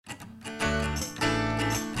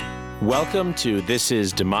Welcome to This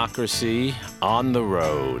is Democracy on the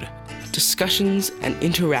Road. Discussions and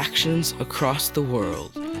interactions across the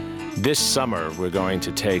world. This summer, we're going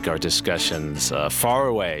to take our discussions far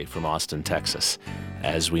away from Austin, Texas,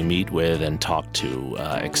 as we meet with and talk to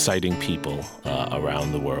exciting people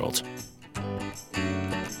around the world.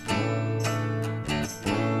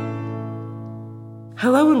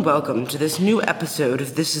 Hello and welcome to this new episode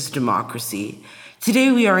of This is Democracy.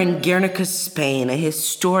 Today we are in Guernica, Spain, a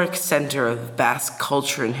historic center of Basque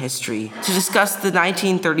culture and history, to discuss the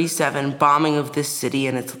 1937 bombing of this city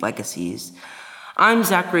and its legacies. I'm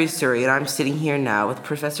Zachary Suri, and I'm sitting here now with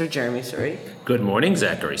Professor Jeremy Suri. Good morning,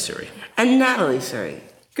 Zachary Suri. And Natalie Suri.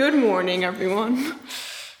 Good morning, everyone.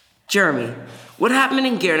 Jeremy, what happened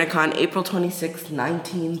in Guernica on April 26,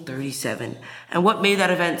 1937, and what made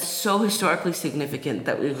that event so historically significant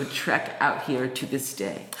that we would trek out here to this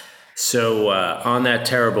day? So on that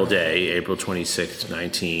terrible day, April 26,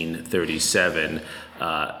 1937,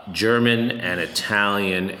 German and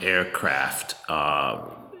Italian aircraft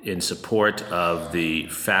in support of the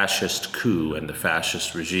fascist coup and the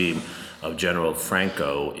fascist regime of General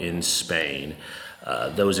Franco in Spain,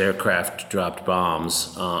 those aircraft dropped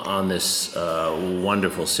bombs on this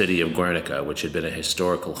wonderful city of Guernica, which had been a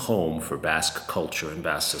historical home for Basque culture and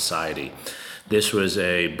Basque society. This was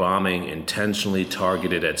a bombing intentionally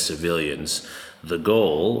targeted at civilians. The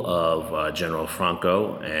goal of General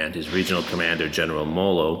Franco and his regional commander, General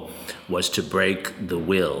Molo, was to break the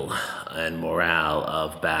will and morale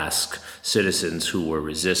of Basque citizens who were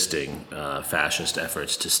resisting fascist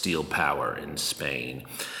efforts to steal power in Spain.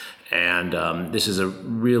 And this is a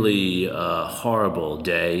really horrible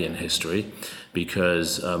day in history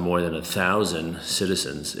because more than 1,000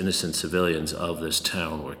 citizens, innocent civilians of this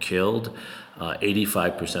town were killed.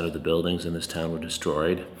 85% of the buildings in this town were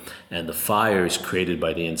destroyed, and the fires created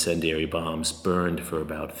by the incendiary bombs burned for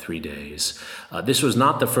about 3 days. This was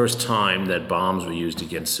not the first time that bombs were used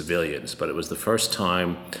against civilians, but it was the first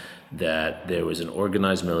time that there was an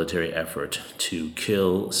organized military effort to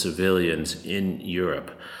kill civilians in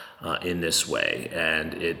Europe in this way,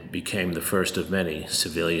 and it became the first of many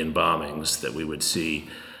civilian bombings that we would see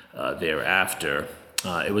thereafter.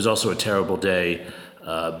 It was also a terrible day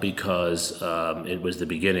because it was the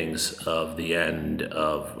beginnings of the end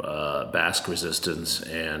of Basque resistance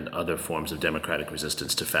and other forms of democratic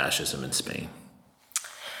resistance to fascism in Spain.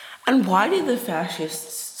 And why did the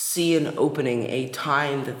fascists see an opening, a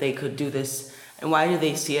time that they could do this, and why do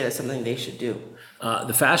they see it as something they should do?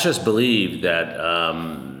 The fascists believed that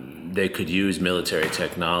they could use military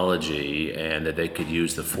technology and that they could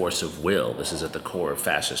use the force of will. This is at the core of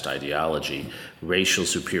fascist ideology, racial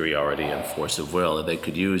superiority and force of will. That they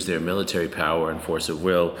could use their military power and force of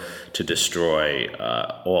will to destroy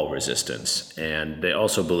all resistance. And they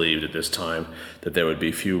also believed at this time that there would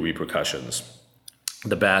be few repercussions.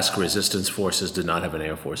 The Basque resistance forces did not have an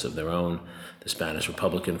air force of their own. The Spanish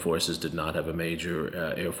Republican forces did not have a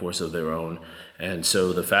major air force of their own. And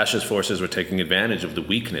so the fascist forces were taking advantage of the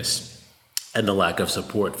weakness and the lack of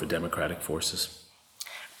support for democratic forces.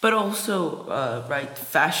 But also,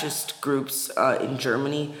 fascist groups in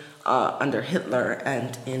Germany under Hitler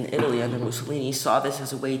and in Italy under Mussolini saw this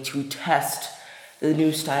as a way to test the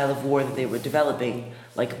new style of war that they were developing,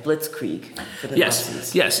 like Blitzkrieg for the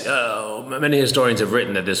Nazis. Yes. Many historians have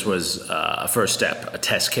written that this was a first step, a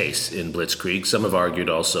test case in Blitzkrieg. Some have argued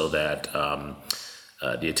also that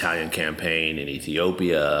the Italian campaign in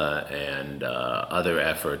Ethiopia and other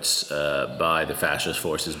efforts by the fascist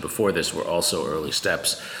forces before this were also early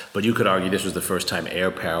steps. But you could argue this was the first time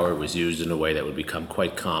air power was used in a way that would become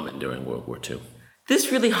quite common during World War II.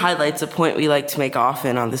 This really highlights a point we like to make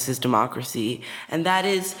often on This is Democracy, and that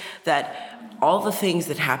is that all the things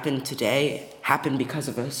that happen today happen because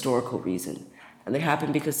of a historical reason. And they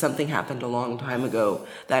happen because something happened a long time ago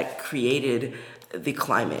that created the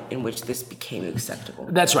climate in which this became acceptable.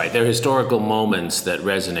 That's right. There are historical moments that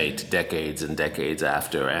resonate decades and decades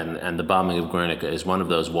after, and the bombing of Guernica is one of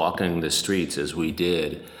those. Walking the streets as we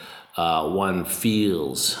did, one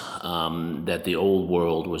feels that the old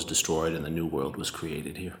world was destroyed and the new world was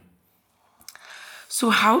created here. So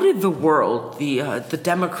how did the world, the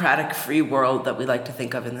democratic free world that we like to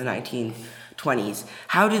think of in the 1920s,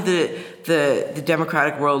 how did the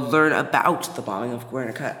democratic world learn about the bombing of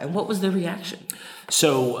Guernica, and what was their reaction?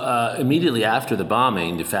 So immediately after the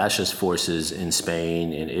bombing, the fascist forces in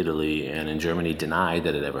Spain, in Italy, and in Germany denied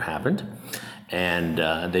that it ever happened. And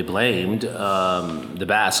they blamed the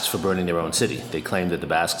Basques for burning their own city. They claimed that the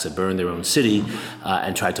Basques had burned their own city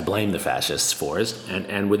and tried to blame the fascists for it.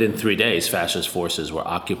 And within 3 days, fascist forces were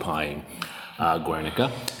occupying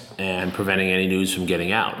Guernica. and preventing any news from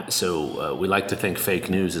getting out. So we like to think fake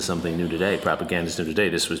news is something new today. Propaganda is new today.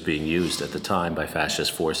 This was being used at the time by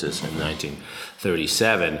fascist forces in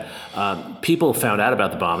 1937. People found out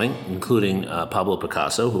about the bombing, including Pablo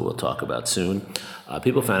Picasso, who we'll talk about soon.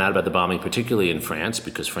 People found out about the bombing, particularly in France,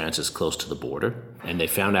 because France is close to the border. And they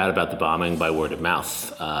found out about the bombing by word of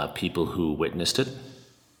mouth. People who witnessed it.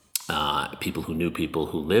 People who knew people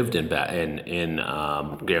who lived in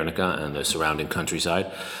Guernica and the surrounding countryside.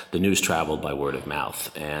 The news traveled by word of mouth.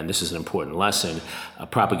 And this is an important lesson.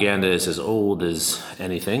 Propaganda is as old as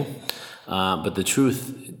anything, but the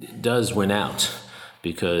truth does win out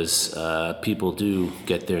because people do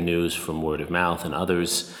get their news from word of mouth and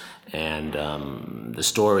others. And the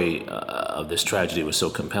story of this tragedy was so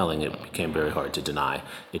compelling, it became very hard to deny.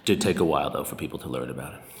 It did take a while, though, for people to learn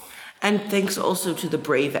about it. And thanks also to the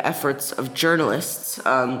brave efforts of journalists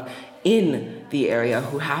in the area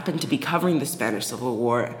who happened to be covering the Spanish Civil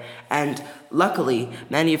War. And luckily,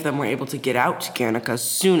 many of them were able to get out to Guernica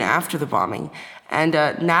soon after the bombing. And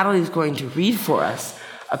Natalie's going to read for us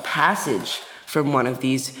a passage from one of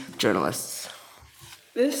these journalists.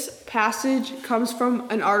 This passage comes from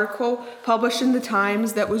an article published in the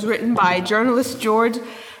Times that was written by journalist George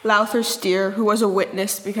Lowther Steer, who was a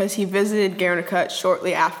witness because he visited Guernica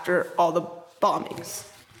shortly after all the bombings.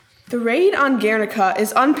 The raid on Guernica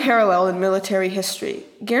is unparalleled in military history.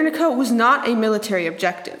 Guernica was not a military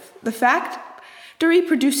objective. The factory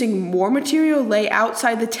producing war material lay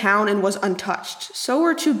outside the town and was untouched. So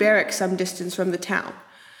were two barracks some distance from the town.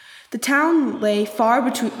 The town lay far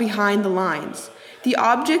behind the lines. The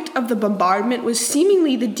object of the bombardment was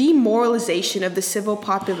seemingly the demoralization of the civil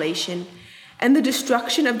population and the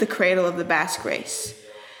destruction of the cradle of the Basque race.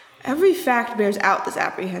 Every fact bears out this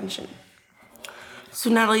apprehension.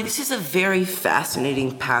 So, Natalie, this is a very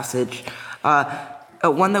fascinating passage,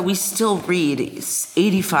 one that we still read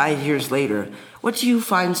 85 years later. What do you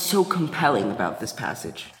find so compelling about this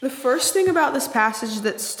passage? The first thing about this passage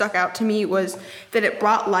that stuck out to me was that it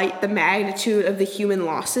brought light the magnitude of the human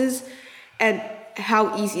losses and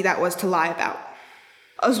how easy that was to lie about.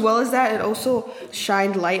 As well as that, it also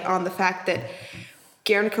shined light on the fact that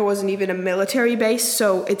Guernica wasn't even a military base,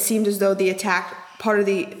 so it seemed as though the attack, part of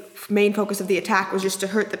the main focus of the attack was just to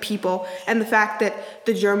hurt the people, and the fact that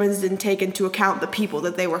the Germans didn't take into account the people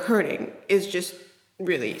that they were hurting is just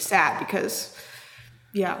really sad because,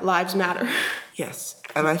 lives matter. Yes,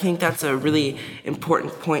 and I think that's a really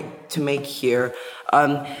important point to make here,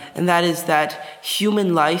 and that is that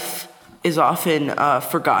human life is often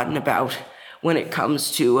forgotten about when it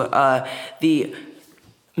comes to the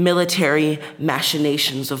military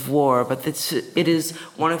machinations of war, but it is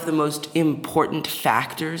one of the most important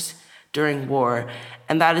factors during war,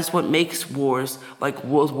 and that is what makes wars like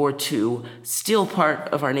World War II still part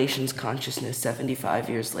of our nation's consciousness 75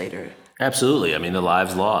 years later. Absolutely. I mean, the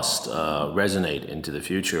lives lost resonate into the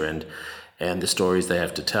future, and the stories they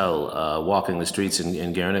have to tell. Walking the streets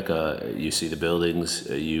in Guernica, you see the buildings,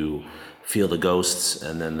 you feel the ghosts,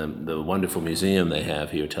 and then the wonderful museum they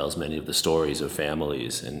have here tells many of the stories of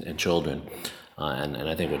families and children. And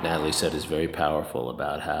I think what Natalie said is very powerful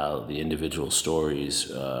about how the individual stories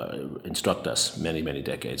instruct us many, many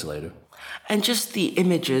decades later. And just the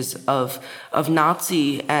images of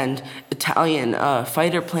Nazi and Italian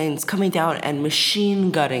fighter planes coming down and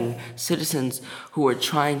machine gutting citizens who were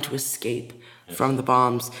trying to escape from the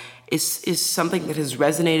bombs is something that has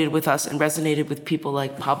resonated with us and resonated with people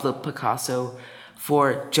like Pablo Picasso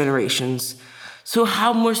for generations. So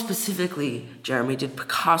how more specifically, Jeremy, did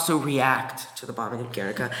Picasso react to the bombing of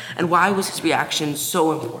Guernica, and why was his reaction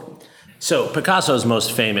so important? So Picasso's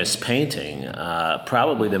most famous painting,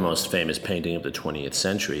 probably the most famous painting of the 20th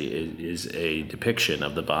century, is a depiction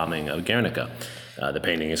of the bombing of Guernica. The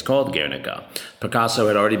painting is called Guernica. Picasso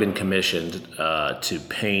had already been commissioned to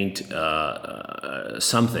paint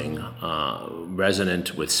something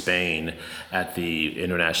resonant with Spain at the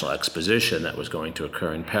International Exposition that was going to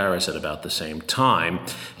occur in Paris at about the same time.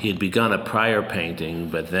 He had begun a prior painting,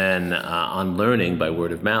 but then on learning by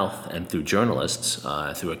word of mouth and through journalists,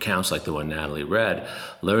 through accounts like the one Natalie read,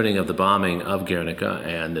 learning of the bombing of Guernica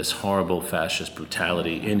and this horrible fascist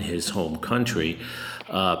brutality in his home country,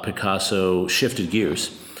 Picasso shifted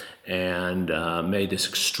gears and made this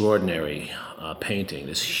extraordinary painting,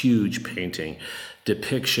 this huge painting,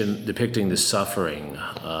 depicting the suffering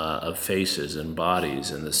of faces and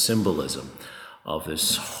bodies and the symbolism of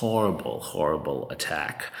this horrible, horrible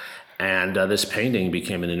attack. And this painting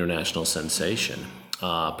became an international sensation.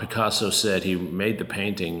 Picasso said he made the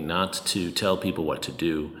painting not to tell people what to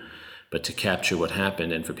do, but to capture what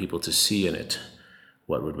happened and for people to see in it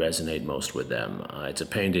what would resonate most with them. It's a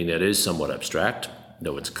painting that is somewhat abstract,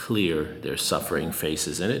 Though it's clear their suffering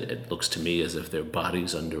faces in it, it looks to me as if their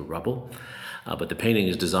bodies under rubble. But the painting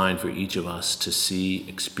is designed for each of us to see,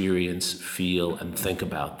 experience, feel, and think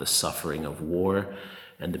about the suffering of war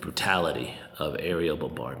and the brutality of aerial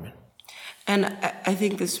bombardment. And I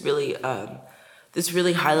think this really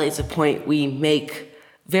highlights a point we make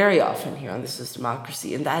very often here on This Is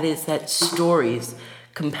Democracy, and that is that stories,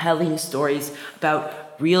 compelling stories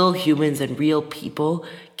about real humans and real people,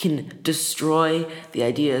 can destroy the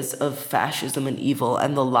ideas of fascism and evil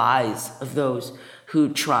and the lies of those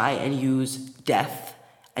who try and use death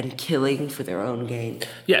and killing for their own gain.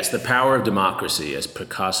 Yes, the power of democracy, as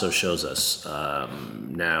Picasso shows us.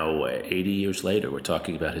 Now, 80 years later, we're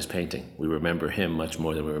talking about his painting. We remember him much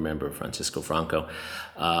more than we remember Francisco Franco.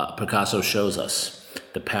 Picasso shows us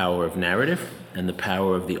the power of narrative and the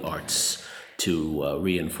power of the arts to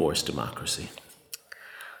reinforce democracy.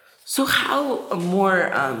 So how more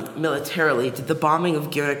militarily did the bombing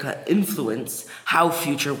of Guernica influence how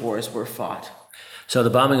future wars were fought? So the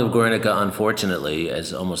bombing of Guernica, unfortunately,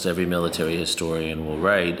 as almost every military historian will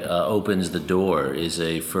write, opens the door, is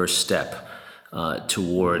a first step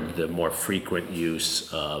toward the more frequent use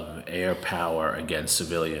of air power against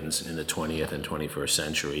civilians in the 20th and 21st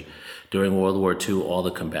century. During World War II, all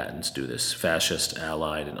the combatants do this, fascist,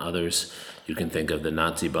 allied, and others. You can think of the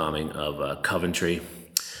Nazi bombing of Coventry,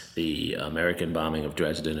 the American bombing of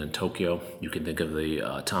Dresden and Tokyo. You can think of the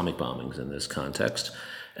atomic bombings in this context.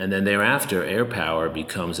 And then thereafter, air power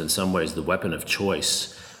becomes in some ways the weapon of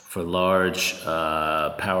choice for large,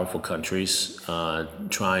 powerful countries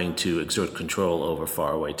trying to exert control over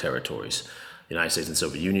faraway territories. The United States and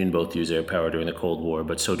Soviet Union both use air power during the Cold War,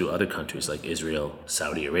 but so do other countries like Israel,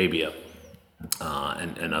 Saudi Arabia,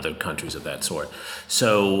 and other countries of that sort.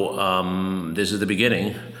 So this is the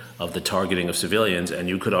beginning of the targeting of civilians, and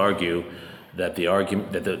you could argue that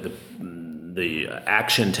the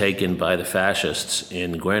action taken by the fascists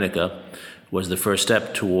in Guernica was the first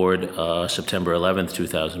step toward September 11th,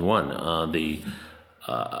 2001. The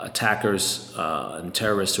attackers and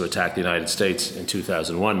terrorists who attacked the United States in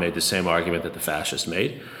 2001 made the same argument that the fascists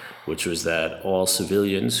made, which was that all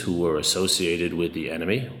civilians who were associated with the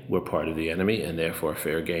enemy were part of the enemy and therefore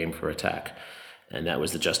fair game for attack. And that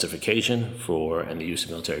was the justification for and the use of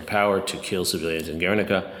military power to kill civilians in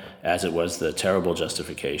Guernica, as it was the terrible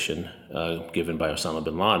justification given by Osama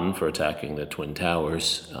bin Laden for attacking the Twin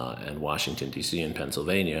Towers and Washington, D.C. and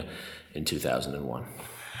Pennsylvania in 2001.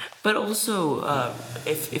 But also,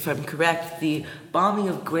 if I'm correct, the bombing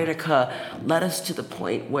of Guernica led us to the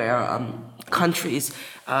point where countries,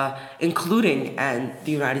 including and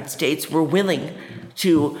the United States, were willing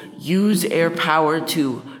to use air power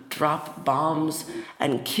to drop bombs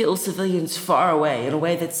and kill civilians far away in a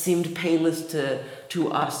way that seemed painless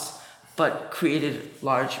to us, but created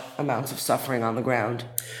large amounts of suffering on the ground.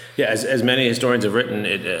 Yeah, as many historians have written,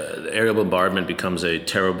 aerial bombardment becomes a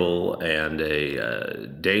terrible and a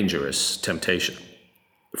dangerous temptation.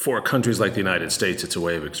 For countries like the United States, it's a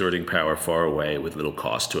way of exerting power far away with little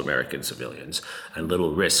cost to American civilians and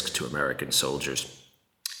little risk to American soldiers.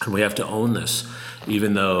 And we have to own this.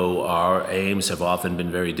 Even though our aims have often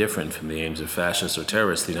been very different from the aims of fascists or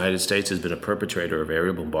terrorists, the United States has been a perpetrator of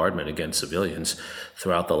aerial bombardment against civilians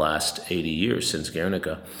throughout the last 80 years since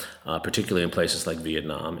Guernica, particularly in places like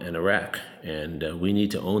Vietnam and Iraq. And we need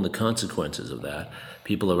to own the consequences of that.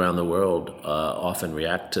 People around the world often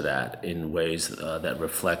react to that in ways that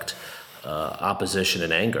reflect opposition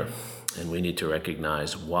and anger. And we need to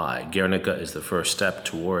recognize why. Guernica is the first step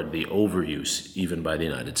toward the overuse, even by the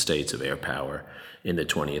United States, of air power in the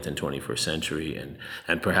 20th and 21st century.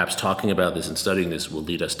 And perhaps talking about this and studying this will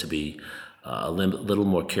lead us to be a little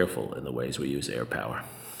more careful in the ways we use air power.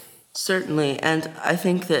 Certainly, and I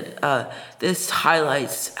think that this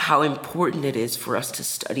highlights how important it is for us to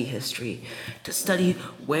study history, to study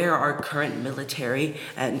where our current military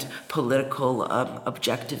and political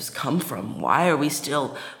objectives come from. Why are we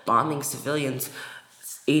still bombing civilians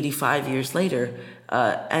 85 years later?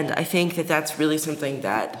 And I think that that's really something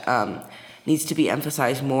that needs to be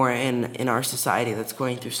emphasized more in our society that's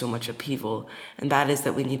going through so much upheaval, and that is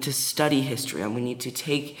that we need to study history and we need to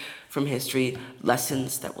take from history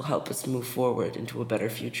lessons that will help us move forward into a better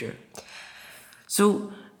future.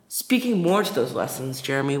 So, speaking more to those lessons,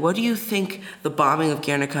 Jeremy, what do you think the bombing of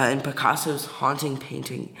Guernica and Picasso's haunting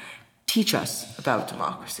painting teach us about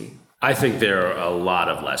democracy? I think there are a lot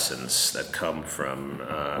of lessons that come from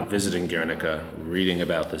visiting Guernica, reading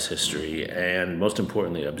about this history, and most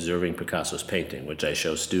importantly, observing Picasso's painting, which I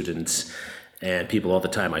show students and people all the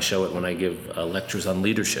time. I show it when I give lectures on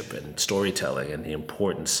leadership and storytelling and the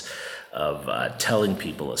importance of telling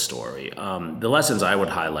people a story. The lessons I would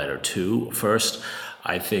highlight are two. First,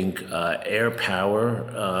 I think air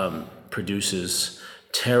power produces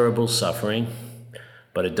terrible suffering,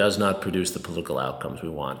 but it does not produce the political outcomes we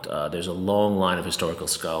want. There's a long line of historical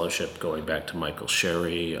scholarship going back to Michael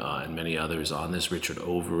Sherry and many others on this, Richard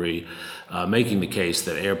Overy, making the case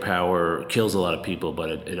that air power kills a lot of people, but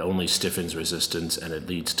it only stiffens resistance and it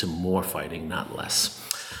leads to more fighting, not less.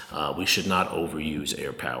 We should not overuse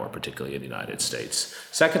air power, particularly in the United States.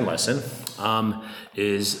 Second lesson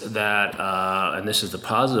is that, and this is the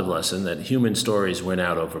positive lesson, that human stories win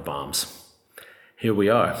out over bombs. Here we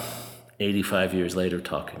are, 85 years later,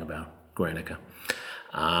 talking about Guernica.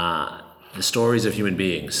 The stories of human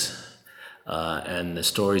beings and the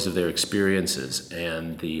stories of their experiences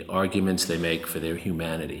and the arguments they make for their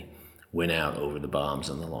humanity win out over the bombs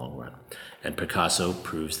in the long run. And Picasso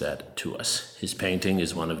proves that to us. His painting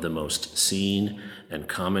is one of the most seen and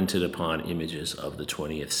commented upon images of the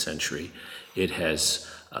 20th century. It has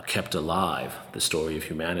kept alive the story of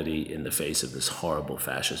humanity in the face of this horrible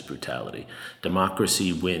fascist brutality.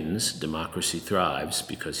 Democracy wins, democracy thrives,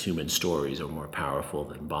 because human stories are more powerful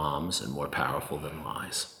than bombs and more powerful than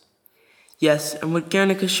lies. Yes, and what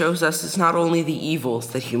Guernica shows us is not only the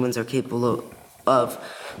evils that humans are capable of,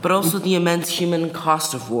 but also the immense human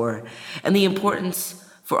cost of war and the importance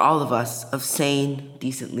for all of us of sane,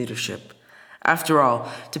 decent leadership. After all,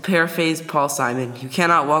 to paraphrase Paul Simon, you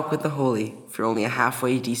cannot walk with the holy if you're only a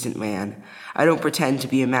halfway decent man. I don't pretend to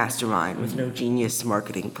be a mastermind with no genius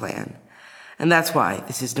marketing plan. And that's why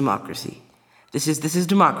this is democracy. This is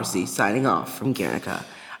democracy, signing off from Guernica.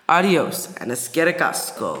 Adios, and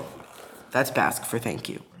esquericasco. That's Basque for thank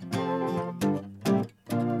you.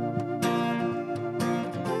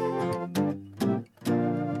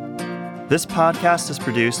 This podcast is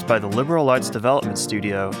produced by the Liberal Arts Development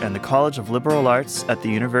Studio and the College of Liberal Arts at the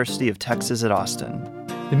University of Texas at Austin.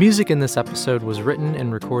 The music in this episode was written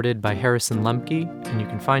and recorded by Harrison Lemke, and you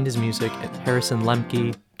can find his music at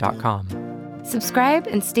harrisonlemke.com. Subscribe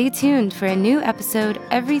and stay tuned for a new episode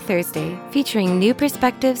every Thursday featuring new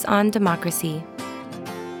perspectives on democracy.